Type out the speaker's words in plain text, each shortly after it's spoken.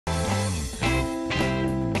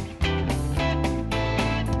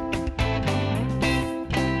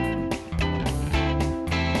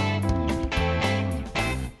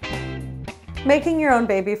Making your own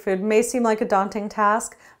baby food may seem like a daunting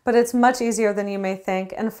task, but it's much easier than you may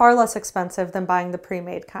think and far less expensive than buying the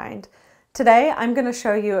pre-made kind. Today, I'm going to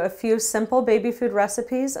show you a few simple baby food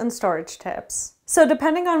recipes and storage tips. So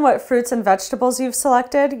depending on what fruits and vegetables you've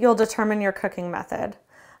selected, you'll determine your cooking method.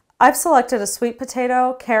 I've selected a sweet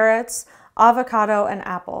potato, carrots, avocado, and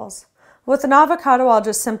apples. With an avocado, I'll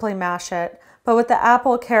just simply mash it, but with the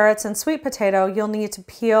apple, carrots, and sweet potato, you'll need to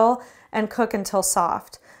peel and cook until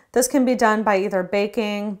soft. This can be done by either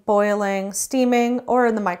baking, boiling, steaming, or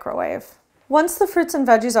in the microwave. Once the fruits and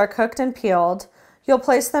veggies are cooked and peeled, you'll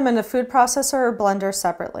place them in a food processor or blender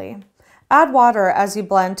separately. Add water as you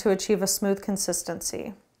blend to achieve a smooth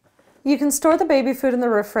consistency. You can store the baby food in the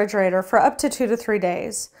refrigerator for up to 2 to 3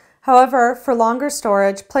 days. However, for longer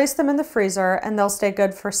storage, place them in the freezer and they'll stay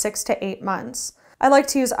good for 6 to 8 months. I like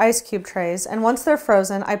to use ice cube trays, and once they're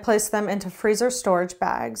frozen, I place them into freezer storage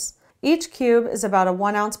bags. Each cube is about a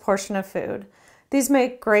 1-ounce portion of food. These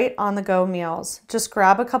make great on-the-go meals. Just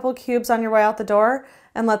grab a couple cubes on your way out the door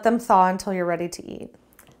and let them thaw until you're ready to eat.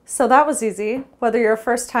 So that was easy. Whether you're a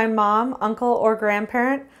first-time mom, uncle, or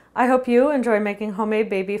grandparent, I hope you enjoy making homemade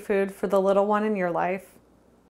baby food for the little one in your life.